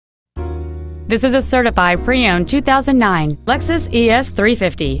This is a certified pre-owned 2009 Lexus ES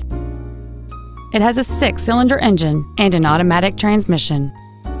 350. It has a 6-cylinder engine and an automatic transmission.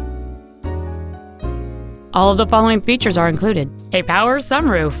 All of the following features are included: a power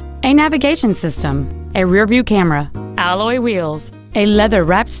sunroof, a navigation system, a rear-view camera, alloy wheels, a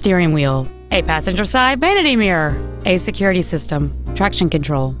leather-wrapped steering wheel, a passenger side vanity mirror, a security system, traction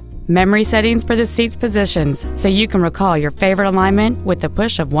control, memory settings for the seat's positions so you can recall your favorite alignment with the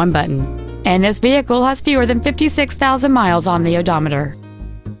push of one button. And this vehicle has fewer than 56,000 miles on the odometer.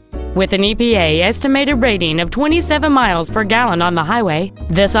 With an EPA estimated rating of 27 miles per gallon on the highway,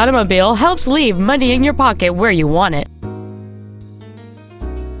 this automobile helps leave money in your pocket where you want it.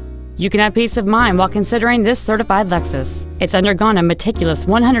 You can have peace of mind while considering this certified Lexus. It's undergone a meticulous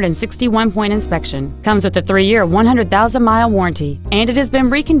 161-point inspection, comes with a 3-year, 100,000-mile warranty, and it has been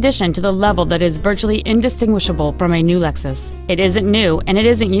reconditioned to the level that is virtually indistinguishable from a new Lexus. It isn't new and it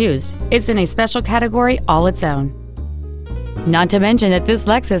isn't used. It's in a special category all its own. Not to mention that this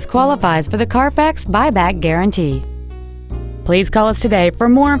Lexus qualifies for the Carfax buyback guarantee. Please call us today for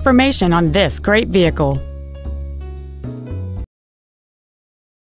more information on this great vehicle.